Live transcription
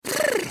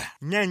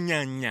Nya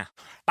nya nya.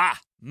 Ba.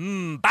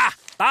 Ba.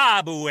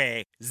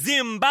 Babue.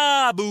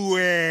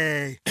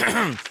 Zimbabwe.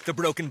 The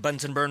broken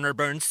Bunsen burner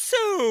burns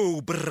so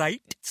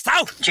bright.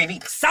 South. Jamie.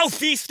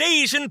 Southeast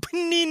Asian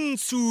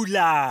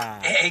Peninsula.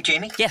 Hey,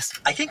 Jamie? Yes?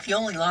 I think the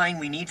only line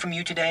we need from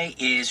you today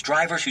is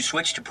drivers who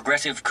switch to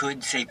Progressive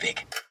could save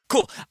big.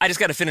 Cool. I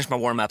just gotta finish my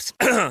warm-ups.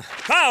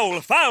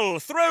 Foul,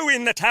 throw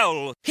in the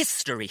towel.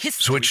 History.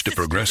 Switch to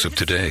Progressive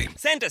today.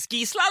 Santa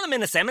ski slalom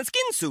in a salmon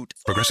skin suit.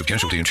 Progressive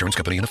Casualty Insurance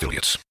Company and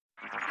Affiliates.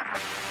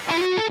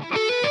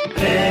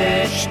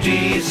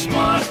 HT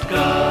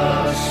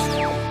Smartcast.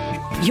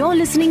 You're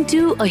listening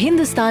to a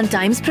Hindustan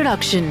Times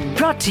production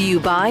brought to you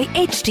by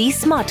HT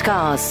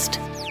Smartcast.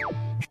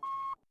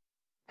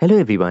 Hello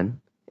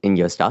everyone. In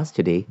your stars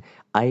today,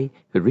 I,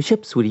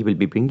 Rishabh Suri, will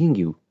be bringing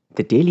you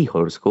the daily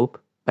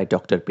horoscope by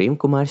Dr. Prem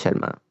Kumar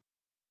Sharma.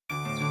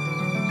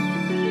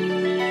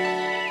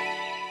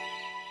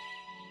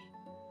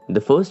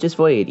 The first is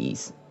for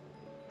Aries.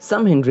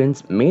 Some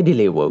hindrance may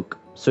delay work,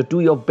 so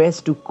do your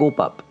best to cope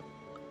up.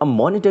 A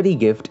monetary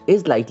gift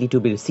is likely to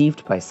be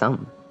received by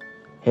some.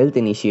 Health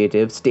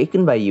initiatives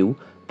taken by you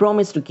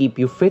promise to keep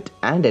you fit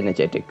and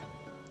energetic.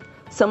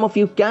 Some of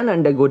you can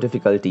undergo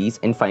difficulties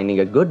in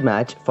finding a good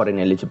match for an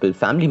eligible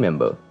family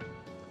member.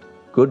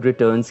 Good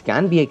returns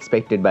can be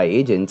expected by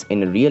agents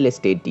in a real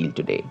estate deal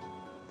today.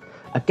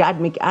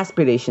 Academic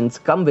aspirations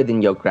come within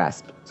your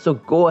grasp, so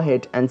go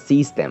ahead and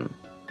seize them.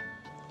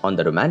 On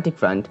the romantic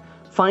front,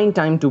 find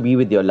time to be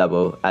with your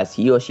lover as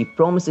he or she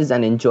promises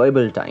an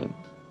enjoyable time.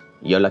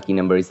 Your lucky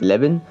number is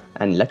 11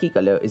 and lucky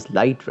color is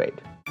light red.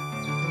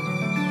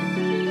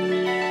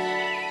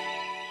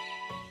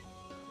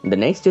 The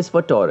next is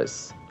for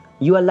Taurus.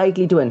 You are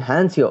likely to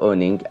enhance your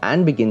earning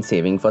and begin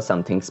saving for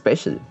something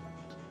special.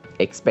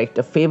 Expect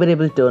a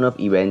favorable turn of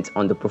events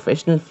on the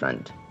professional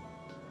front.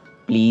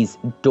 Please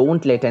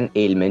don't let an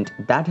ailment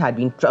that had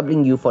been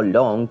troubling you for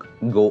long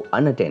go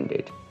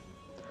unattended.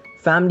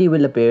 Family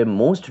will appear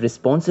most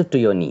responsive to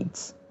your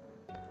needs.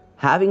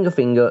 Having a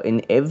finger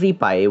in every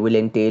pie will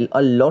entail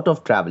a lot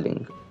of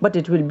traveling, but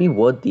it will be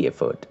worth the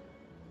effort.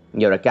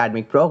 Your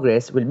academic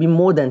progress will be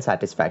more than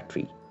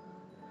satisfactory.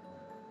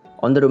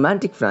 On the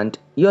romantic front,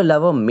 your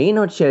lover may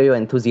not share your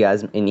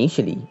enthusiasm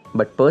initially,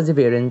 but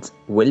perseverance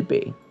will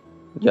pay.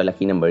 Your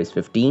lucky number is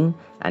 15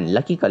 and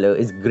lucky color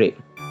is grey.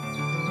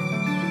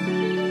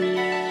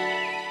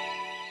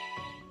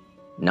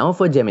 Now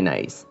for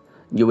Geminis.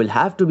 You will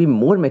have to be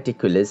more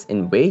meticulous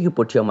in where you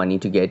put your money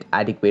to get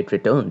adequate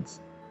returns.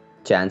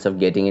 Chance of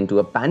getting into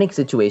a panic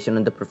situation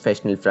on the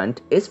professional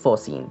front is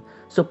foreseen,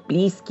 so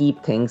please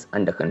keep things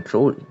under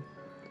control.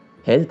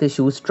 Health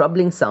issues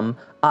troubling some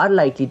are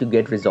likely to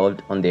get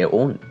resolved on their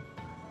own.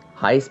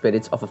 High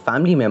spirits of a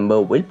family member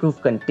will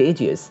prove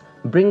contagious,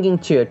 bringing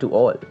cheer to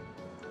all.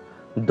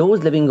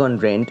 Those living on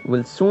rent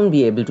will soon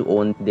be able to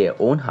own their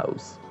own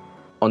house.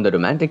 On the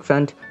romantic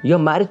front, your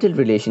marital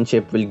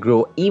relationship will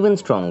grow even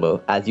stronger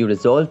as you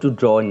resolve to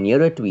draw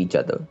nearer to each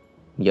other.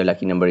 Your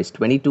lucky number is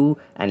 22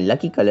 and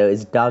lucky color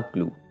is dark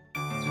blue.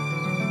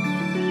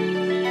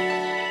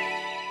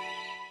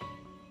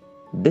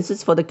 This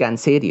is for the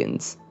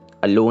Cancerians.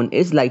 A loan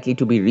is likely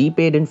to be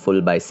repaid in full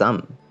by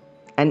some.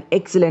 An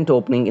excellent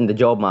opening in the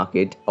job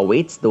market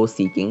awaits those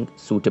seeking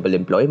suitable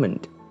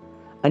employment.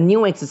 A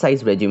new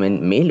exercise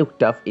regimen may look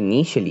tough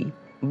initially,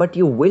 but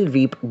you will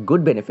reap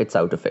good benefits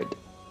out of it.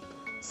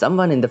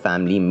 Someone in the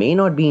family may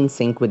not be in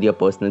sync with your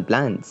personal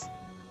plans.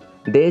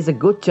 There is a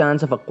good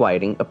chance of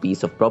acquiring a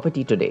piece of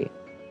property today.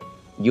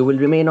 You will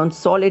remain on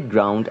solid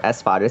ground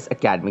as far as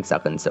academics are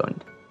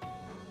concerned.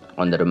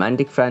 On the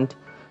romantic front,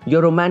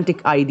 your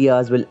romantic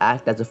ideas will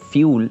act as a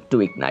fuel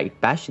to ignite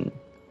passion.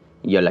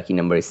 Your lucky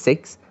number is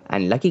 6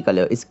 and lucky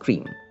color is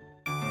cream.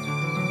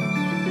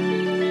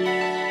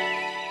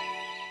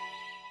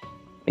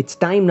 It's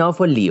time now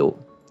for Leo.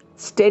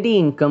 Steady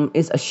income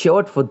is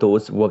assured for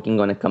those working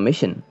on a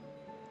commission.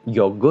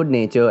 Your good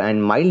nature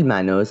and mild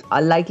manners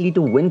are likely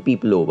to win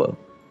people over.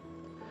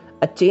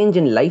 A change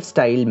in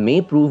lifestyle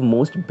may prove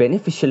most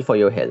beneficial for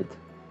your health.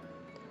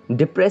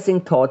 Depressing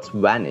thoughts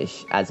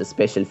vanish as a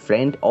special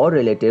friend or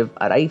relative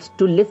arrives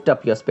to lift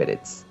up your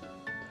spirits.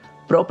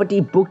 Property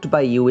booked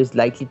by you is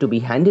likely to be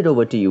handed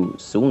over to you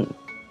soon.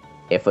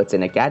 Efforts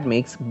in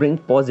academics bring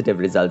positive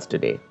results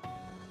today.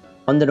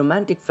 On the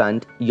romantic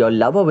front, your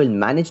lover will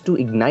manage to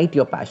ignite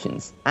your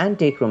passions and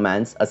take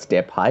romance a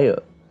step higher.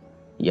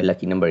 Your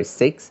lucky number is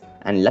 6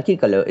 and lucky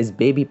color is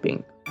baby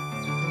pink.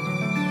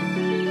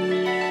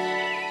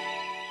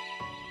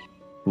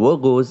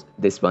 Virgos,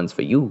 this one's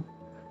for you.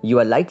 You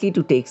are likely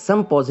to take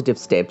some positive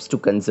steps to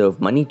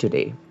conserve money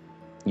today.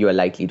 You are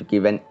likely to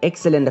give an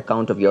excellent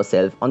account of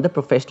yourself on the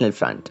professional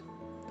front.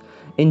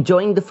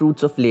 Enjoying the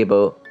fruits of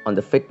labor on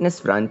the fitness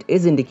front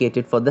is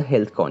indicated for the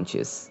health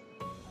conscious.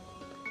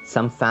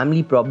 Some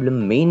family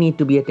problem may need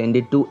to be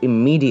attended to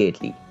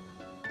immediately.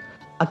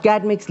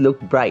 Academics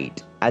look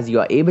bright as you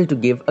are able to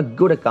give a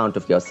good account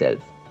of yourself.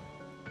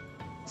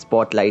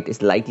 Spotlight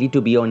is likely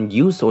to be on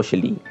you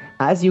socially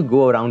as you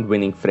go around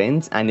winning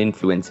friends and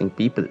influencing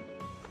people.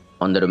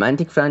 On the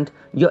romantic front,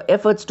 your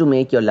efforts to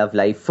make your love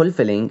life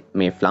fulfilling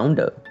may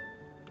flounder.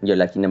 Your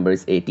lucky number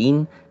is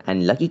 18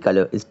 and lucky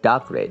color is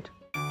dark red.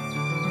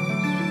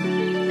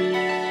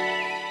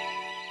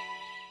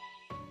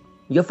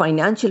 Your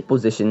financial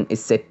position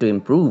is set to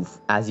improve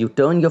as you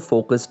turn your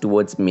focus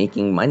towards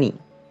making money.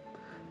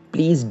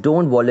 Please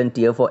don't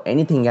volunteer for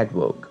anything at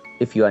work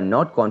if you are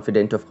not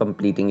confident of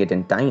completing it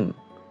in time.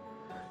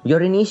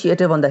 Your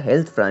initiative on the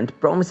health front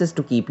promises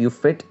to keep you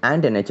fit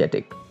and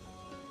energetic.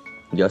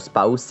 Your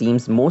spouse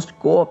seems most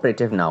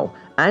cooperative now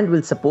and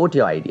will support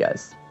your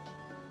ideas.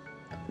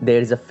 There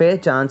is a fair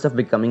chance of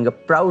becoming a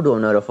proud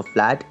owner of a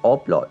flat or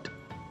plot.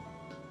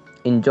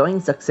 Enjoying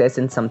success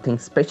in something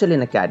special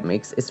in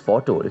academics is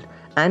foretold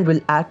and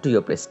will add to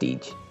your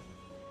prestige.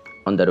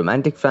 On the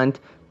romantic front,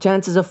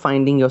 chances of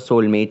finding your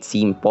soulmate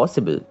seem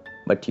possible,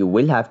 but you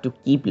will have to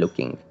keep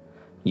looking.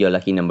 Your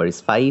lucky number is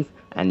 5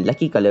 and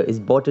lucky color is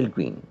bottle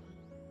green.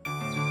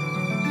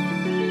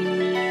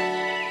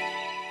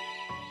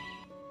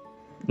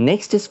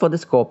 Next is for the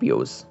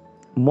Scorpios.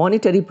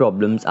 Monetary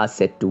problems are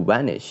set to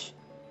vanish.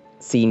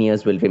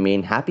 Seniors will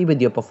remain happy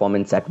with your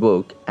performance at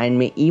work and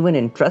may even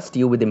entrust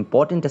you with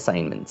important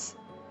assignments.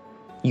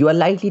 You are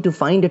likely to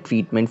find a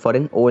treatment for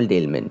an old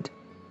ailment.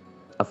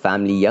 A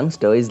family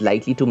youngster is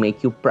likely to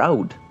make you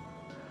proud.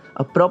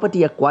 A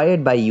property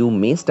acquired by you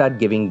may start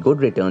giving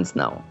good returns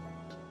now.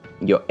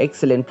 Your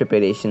excellent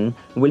preparation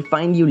will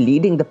find you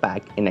leading the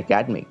pack in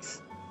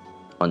academics.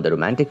 On the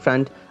romantic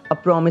front, a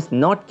promise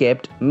not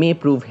kept may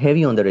prove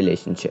heavy on the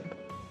relationship.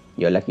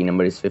 Your lucky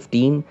number is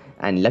 15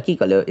 and lucky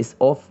color is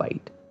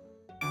off-white.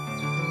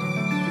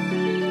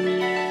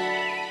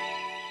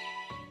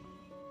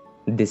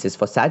 This is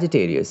for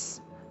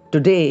Sagittarius.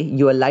 Today,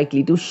 you are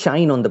likely to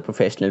shine on the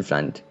professional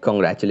front.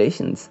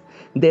 Congratulations.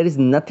 There is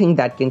nothing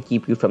that can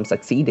keep you from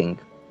succeeding.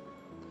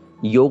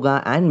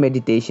 Yoga and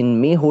meditation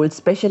may hold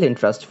special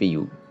interest for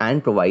you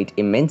and provide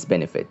immense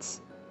benefits.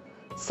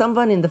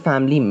 Someone in the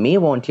family may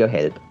want your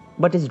help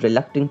but is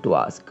reluctant to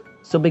ask,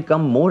 so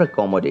become more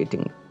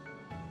accommodating.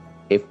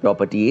 If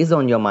property is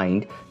on your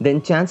mind,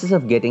 then chances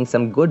of getting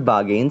some good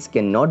bargains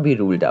cannot be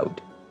ruled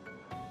out.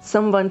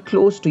 Someone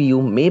close to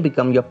you may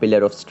become your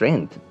pillar of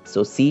strength,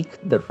 so seek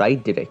the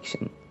right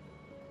direction.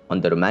 On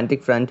the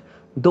romantic front,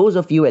 those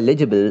of you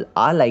eligible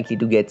are likely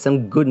to get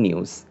some good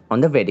news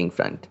on the wedding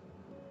front.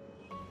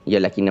 Your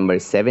lucky number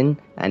is 7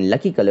 and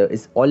lucky color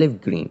is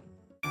olive green.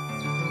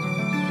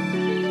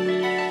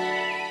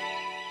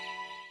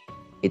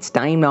 It's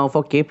time now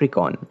for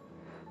Capricorn.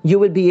 You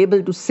will be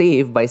able to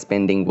save by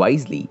spending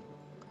wisely.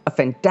 A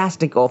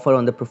fantastic offer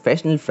on the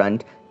professional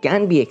front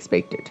can be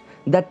expected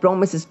that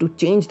promises to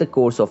change the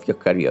course of your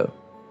career.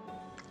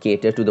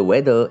 Cater to the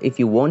weather if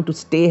you want to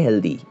stay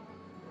healthy.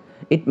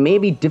 It may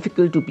be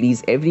difficult to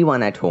please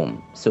everyone at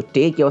home, so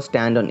take your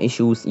stand on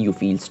issues you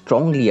feel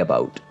strongly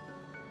about.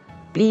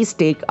 Please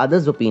take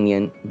others'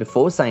 opinion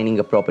before signing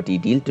a property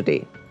deal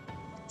today.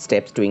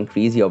 Steps to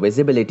increase your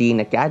visibility in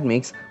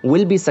academics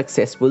will be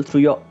successful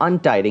through your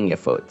untiring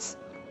efforts.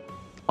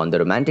 On the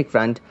romantic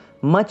front,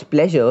 much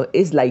pleasure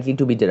is likely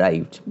to be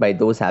derived by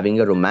those having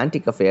a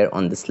romantic affair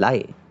on the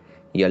sly.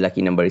 Your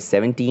lucky number is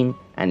 17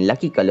 and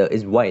lucky color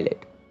is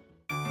violet.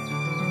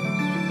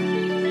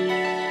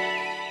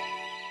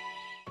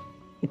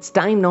 It's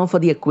time now for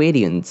the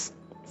Aquarians.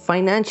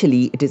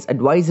 Financially, it is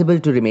advisable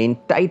to remain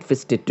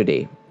tight-fisted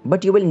today,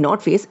 but you will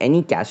not face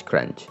any cash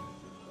crunch.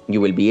 You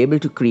will be able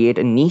to create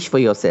a niche for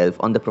yourself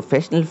on the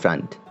professional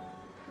front.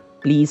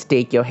 Please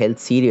take your health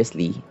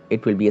seriously.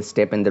 It will be a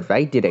step in the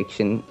right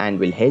direction and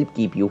will help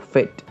keep you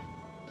fit.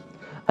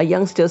 A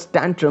youngster's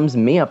tantrums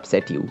may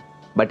upset you,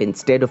 but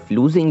instead of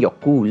losing your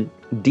cool,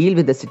 deal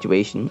with the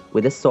situation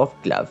with a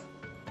soft glove.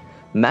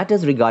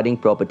 Matters regarding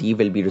property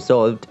will be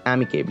resolved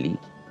amicably.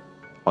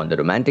 On the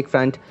romantic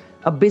front,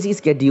 a busy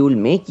schedule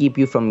may keep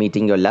you from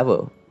meeting your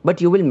lover,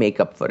 but you will make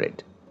up for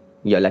it.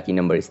 Your lucky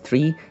number is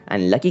 3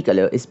 and lucky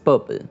color is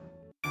purple.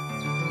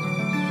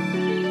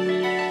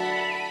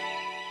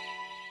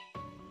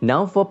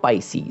 Now for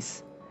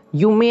Pisces.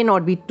 You may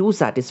not be too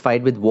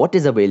satisfied with what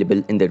is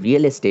available in the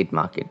real estate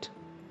market.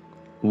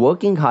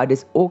 Working hard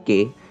is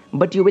okay,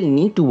 but you will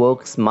need to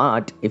work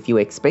smart if you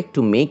expect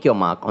to make your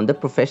mark on the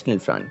professional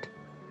front.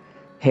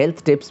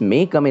 Health tips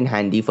may come in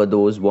handy for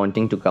those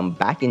wanting to come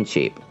back in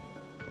shape.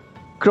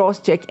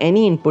 Cross-check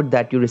any input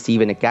that you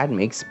receive in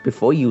academics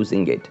before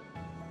using it.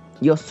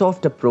 Your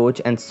soft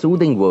approach and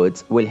soothing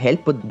words will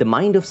help put the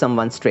mind of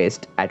someone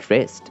stressed at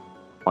rest.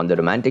 On the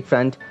romantic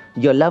front,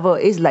 your lover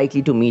is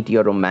likely to meet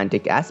your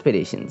romantic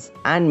aspirations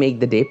and make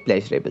the day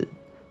pleasurable.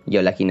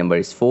 Your lucky number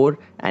is 4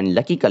 and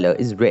lucky color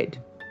is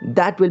red.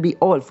 That will be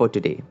all for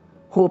today.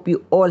 Hope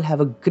you all have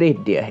a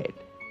great day ahead.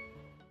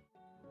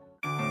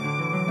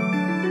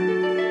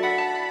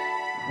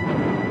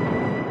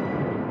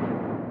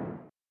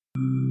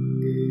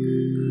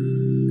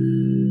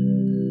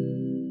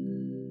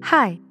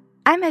 Hi,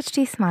 I'm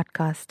HT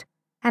Smartcast,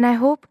 and I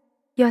hope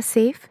you're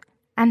safe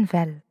and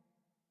well.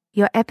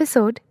 Your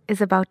episode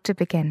is about to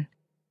begin.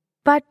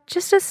 But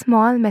just a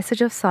small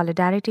message of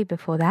solidarity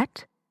before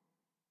that.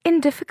 In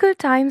difficult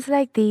times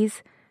like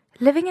these,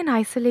 living in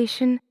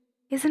isolation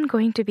isn't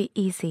going to be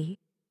easy.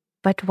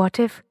 But what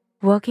if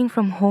working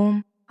from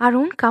home our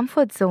own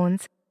comfort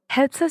zones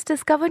helps us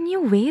discover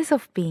new ways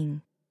of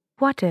being.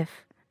 What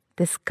if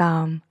this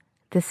calm,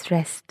 this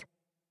rest,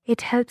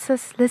 it helps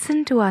us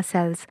listen to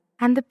ourselves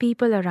and the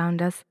people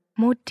around us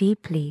more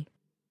deeply.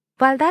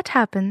 While that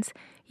happens,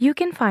 you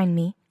can find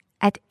me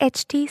at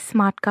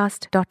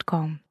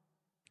htsmartcast.com,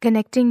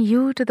 connecting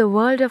you to the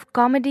world of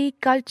comedy,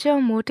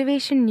 culture,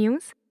 motivation,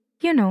 news,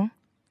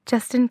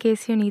 just in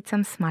case you need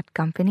some smart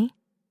company.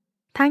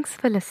 Thanks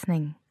for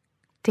listening.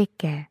 Take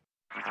care.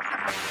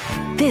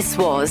 This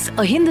was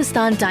a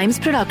Hindustan Times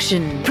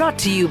production brought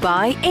to you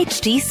by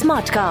HT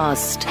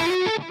Smartcast.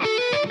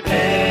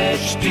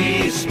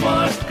 HT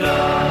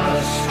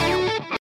Smartcast.